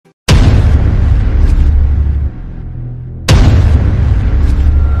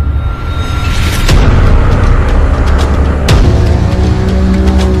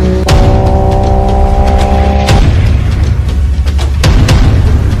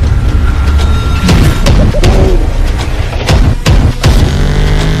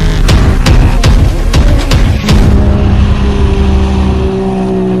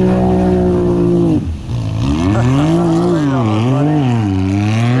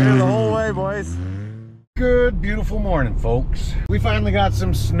beautiful morning, folks. We finally got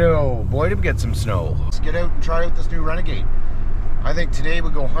some snow. Boy, did we get some snow. Let's get out and try out this new Renegade. I think today we'll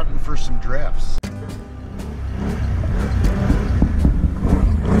go hunting for some drifts.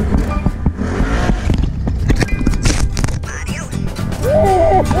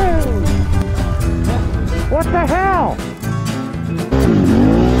 What the hell?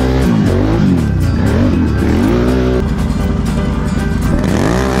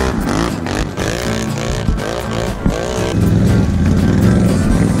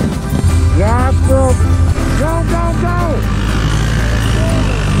 Yeah, bro. Go, go, go!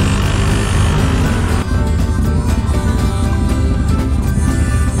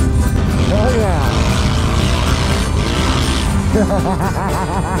 Oh yeah!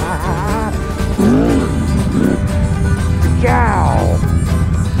 Cow!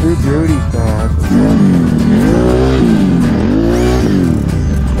 Do duty, man.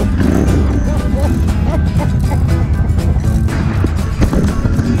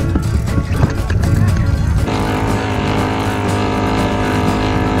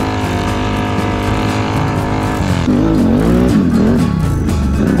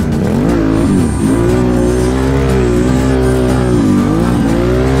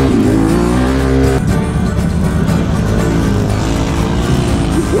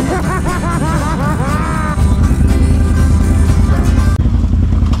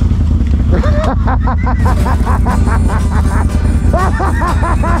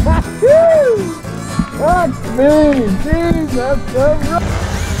 That's me! Jeez, that's so rough!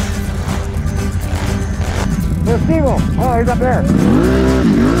 There's Steve! Oh, he's up there!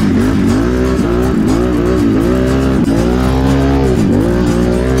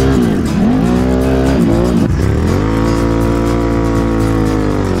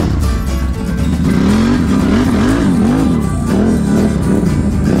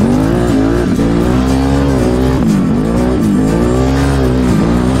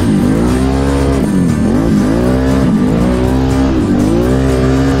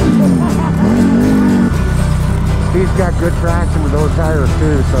 He's got good traction with those tires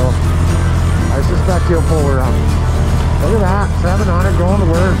too, so I suspect he'll pull her up. Look at that, 700 going to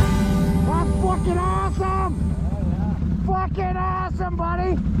work. That's fucking awesome! Oh, yeah. Fucking awesome,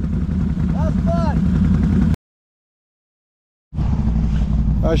 buddy! That's fun!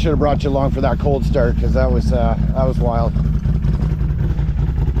 I should have brought you along for that cold start, because that was wild.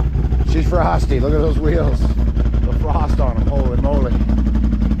 She's frosty, look at those wheels. The frost on them, holy moly.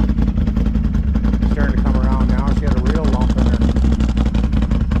 Starting to come around now. She had a real lump in her.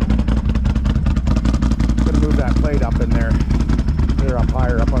 Gonna move that plate up in there. Get her up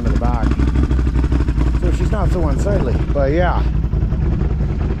higher, up under the back. So she's not so unsightly. But yeah.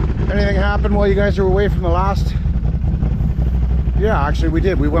 Anything happened while you guys were away from the last? Yeah, actually we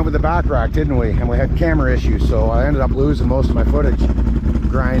did. We went with the back rack, didn't we? And we had camera issues, so I ended up losing most of my footage.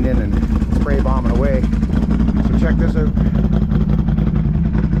 Grinding and spray bombing away. So check this out.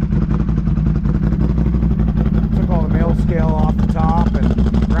 Scale off the top and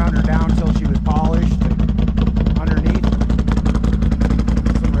ground her down until she was polished. Underneath,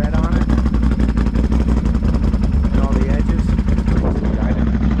 some red on it, and all the edges.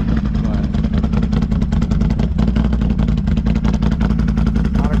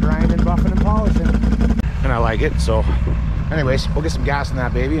 A lot of grinding, buffing, and polishing, and I like it. So, anyways, we'll get some gas in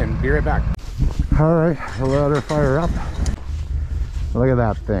that baby and be right back. All right, we'll let her fire up. Look at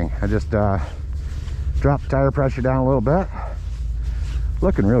that thing. I just dropped the tire pressure down a little bit.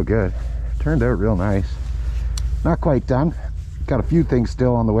 Looking real good. Turned out real nice. Not quite done. Got a few things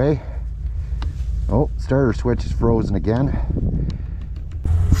still on the way. Oh, starter switch is frozen again.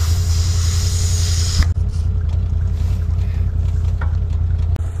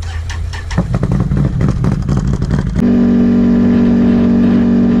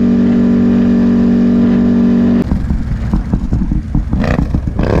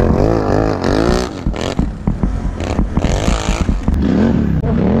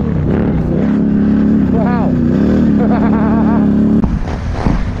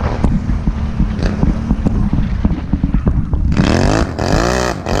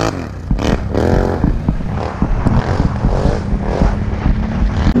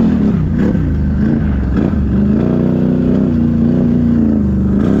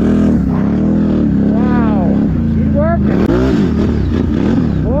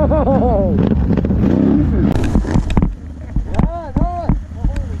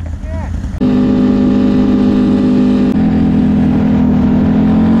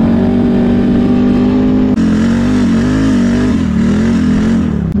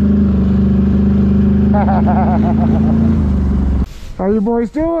 How you boys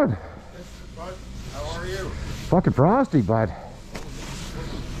doing? How are you? fucking frosty, bud.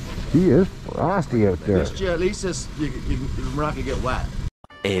 He is frosty out there. At least this, we're not gonna get wet.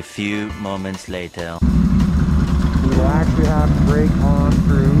 A few moments later. We will actually have to break on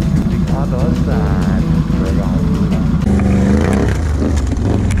through to the other side. Break on through.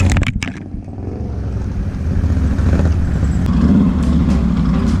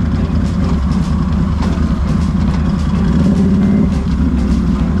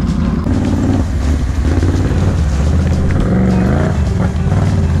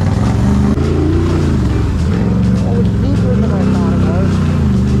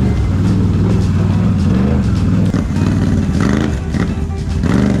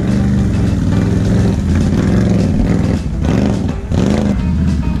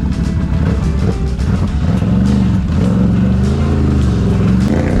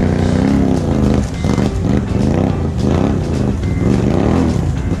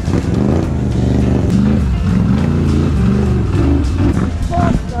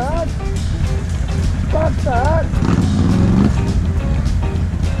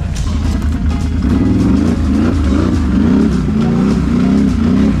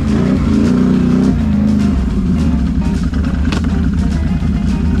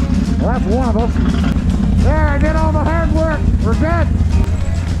 There, I did all the hard work. We're good.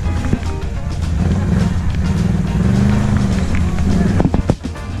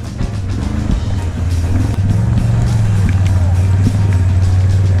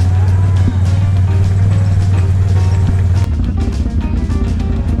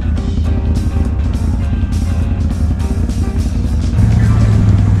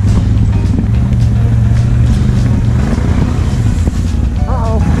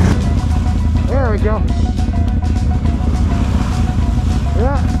 There we go.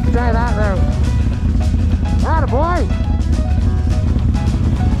 Yeah, try that route. Atta boy.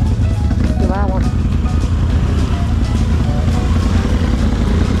 Look at that one.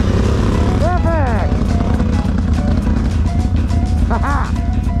 Perfect. Haha.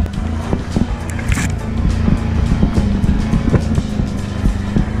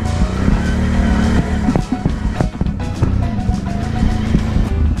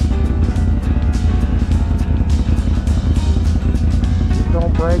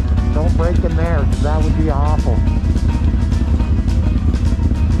 Don't break in there, because that would be awful.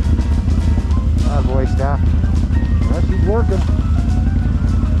 Oh boy, Steph. Well, she's working.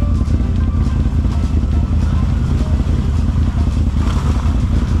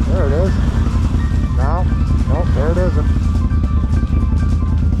 There it is. No, nope, there it isn't.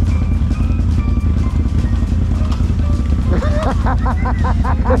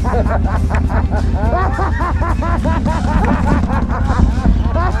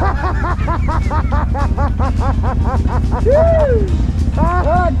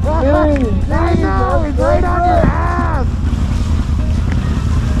 I know, he's right on your ass.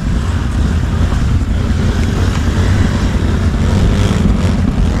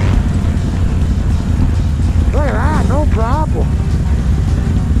 Look at that, no problem.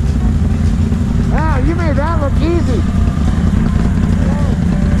 Wow, you made that look easy.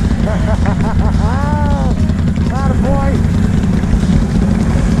 Atta boy.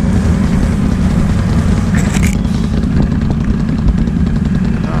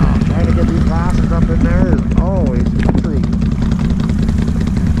 Up in there is always a treat.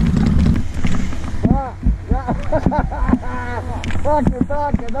 Fucking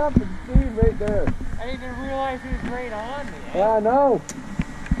backing up and speed right there. I didn't even realize he was right on me. Eh? Yeah, I know.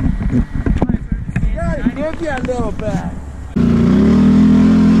 Yeah, give you a little bit.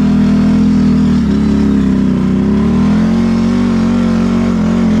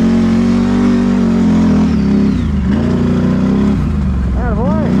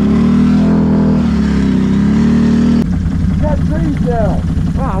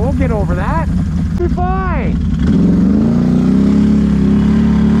 Oh, we'll get over that. Be fine.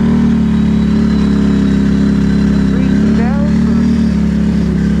 Trees and down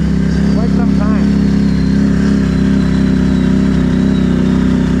for quite some time.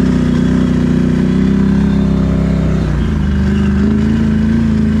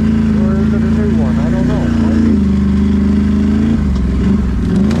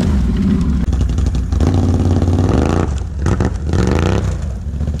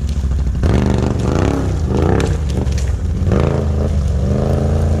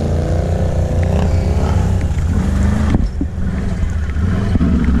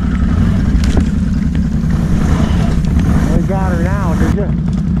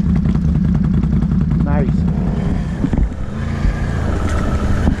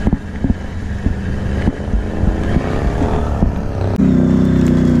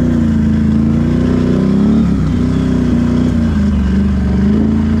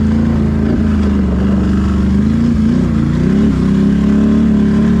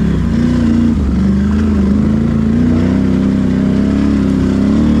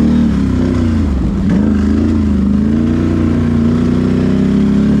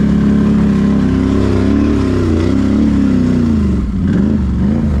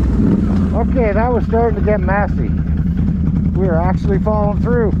 was starting to get messy. We were actually falling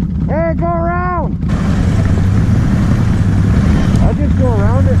through. Hey, go around! I'll just go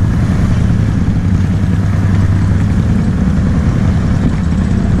around it.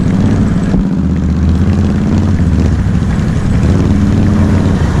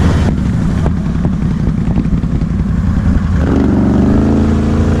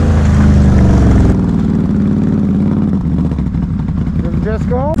 Just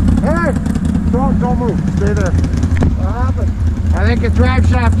go. Hey! Don't move. Stay there. What happened? I think the drive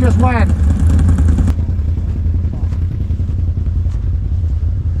shaft just went.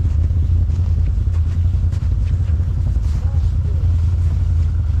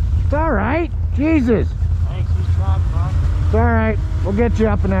 It's alright. Jesus. Thanks, you dropped, bro. It's alright. We'll get you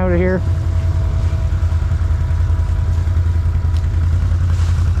up and out of here.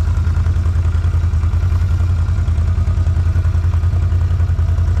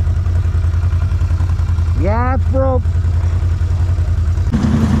 Yeah, it's broke.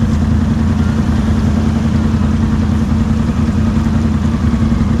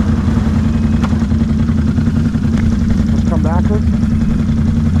 Let's come backwards.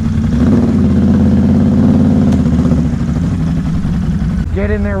 Get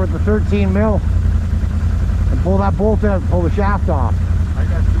in there with the 13 mil and pull that bolt out and pull the shaft off. I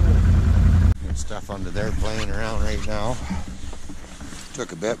got fuel. Got stuff under there playing around right now.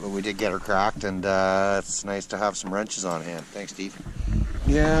 Took a bit, but we did get her cracked, and it's nice to have some wrenches on hand. Thanks, Steve.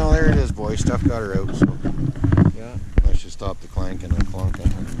 Yeah, well, there it is, boys. Stuff got her out, so yeah, I should stop the clanking and clunking,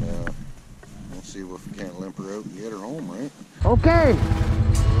 and we'll see if we can't limp her out and get her home, right? Okay.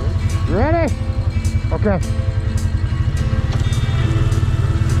 You ready? Okay.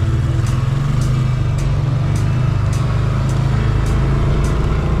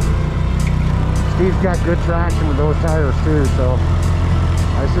 Steve's got good traction with those tires too, so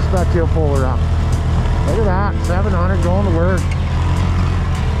I suspect he'll pull her up. Look at that, 700 going to work.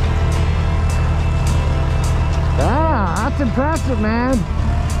 Ah, that's impressive, man.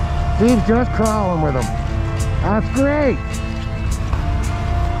 Steve's just crawling with them. That's great.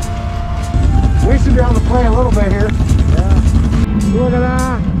 We should be able to play a little bit here. Yeah. Look at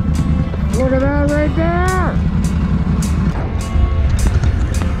that. Look at that right there.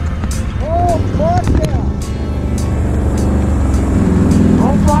 Oh, fuck yeah.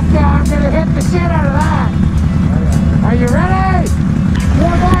 Oh, fuck yeah, I'm gonna hit the shit out of that. Are you ready? 4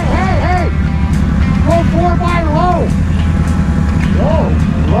 by, hey. Go 4 by low.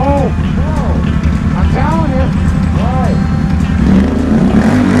 Low. I'm telling you. Right.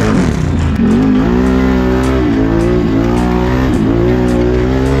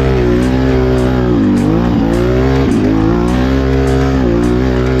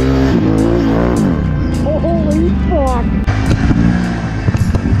 Holy fuck.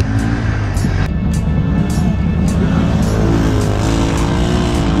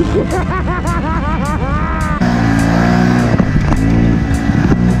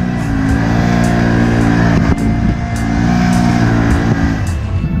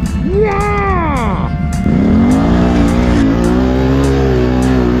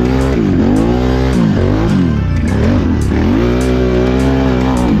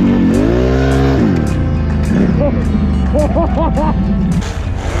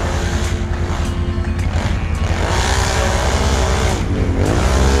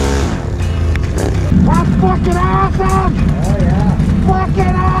 That's fucking awesome! Oh yeah.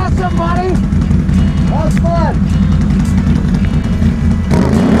 Fucking awesome, buddy! That was fun!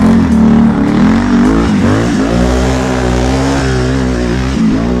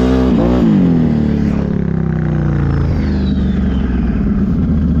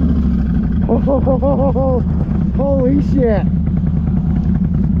 Oh, holy shit!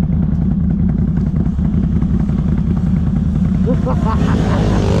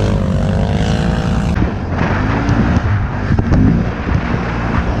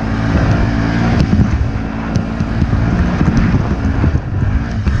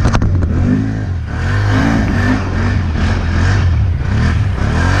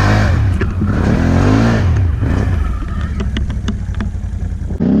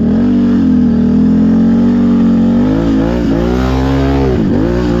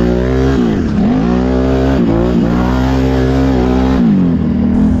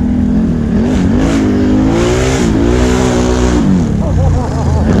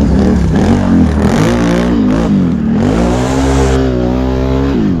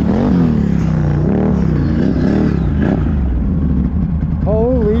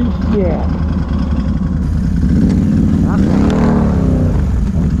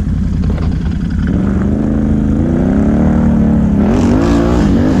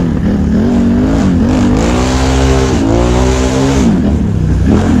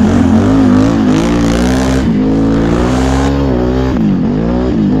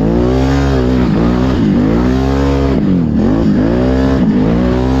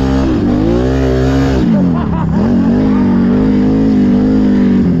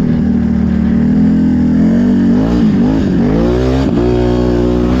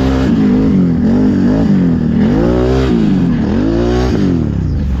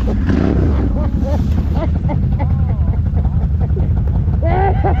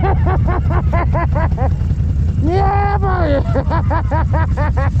 Yeah, buddy!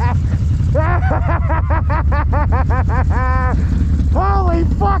 Holy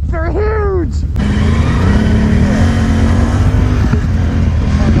fuck, they're huge!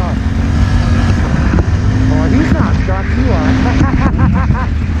 Oh, he's not stuck, you are.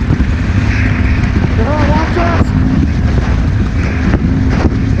 Oh, watch us!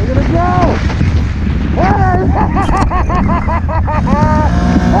 Look at it go! Hey!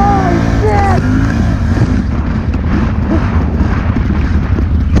 Holy shit!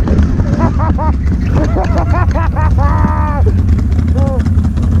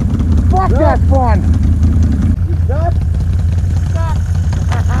 Fuck, that's fun! You stuck?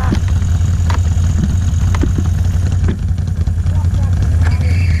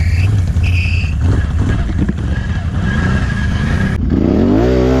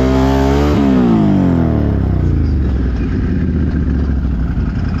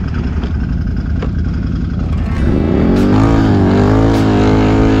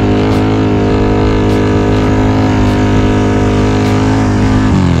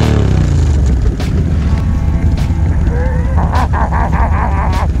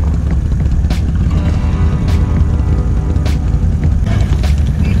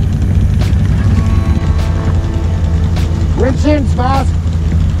 Chin spots.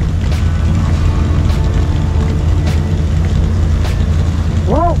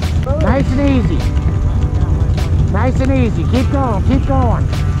 Whoa, nice and easy. Nice and easy. Keep going, keep going.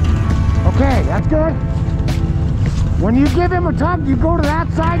 Okay, that's good. When you give him a tug, you go to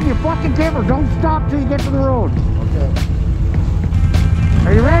that side and you fucking give her. Don't stop till you get to the road. Okay.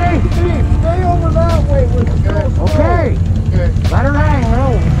 Are you ready? Stay over that way with the girl. Okay. Okay. Let her hang,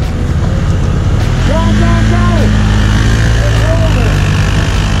 roll. Go, go, go.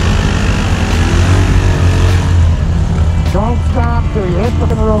 Don't stop till you hit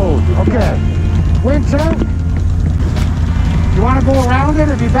the road. Okay. Winch out. You want to go around it,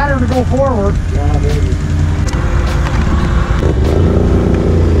 or it'd be better to go forward? Yeah, maybe.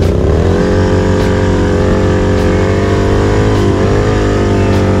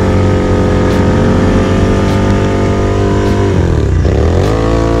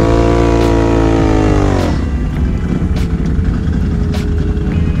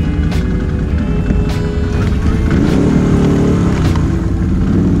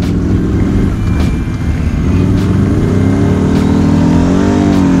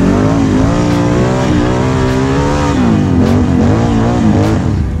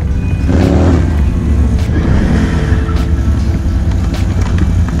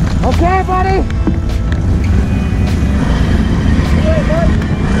 Okay, buddy?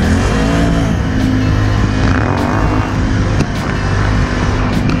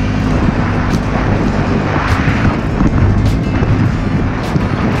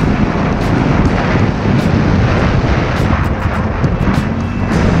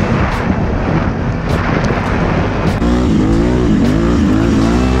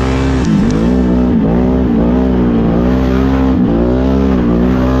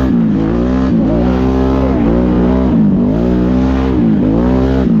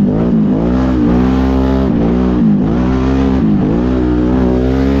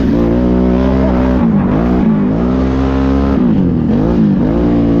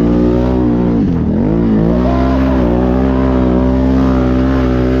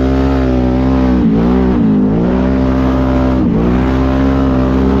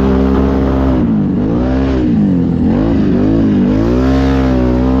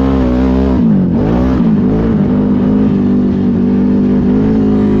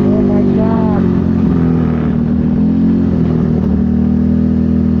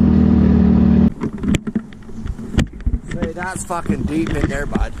 That's fucking deep in there,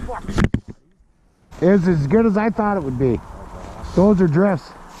 bud. It's as good as I thought it would be. Those are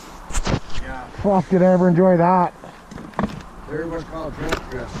drifts. Yeah. Fuck, did I ever enjoy that. Very much called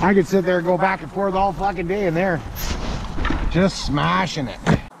drift. I could sit there and go back and forth all fucking day in there. Just smashing it.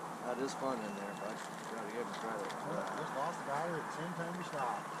 That is fun in there, bud. You gotta give it credit. Just lost the battery at the same time we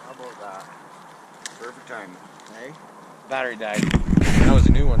stopped. How about that? Perfect timing, eh? Battery died. That was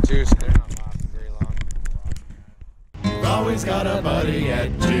a new one too, so they're not lasting very long. Always got a buddy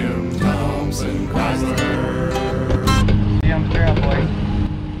at Jim Thompson Chrysler.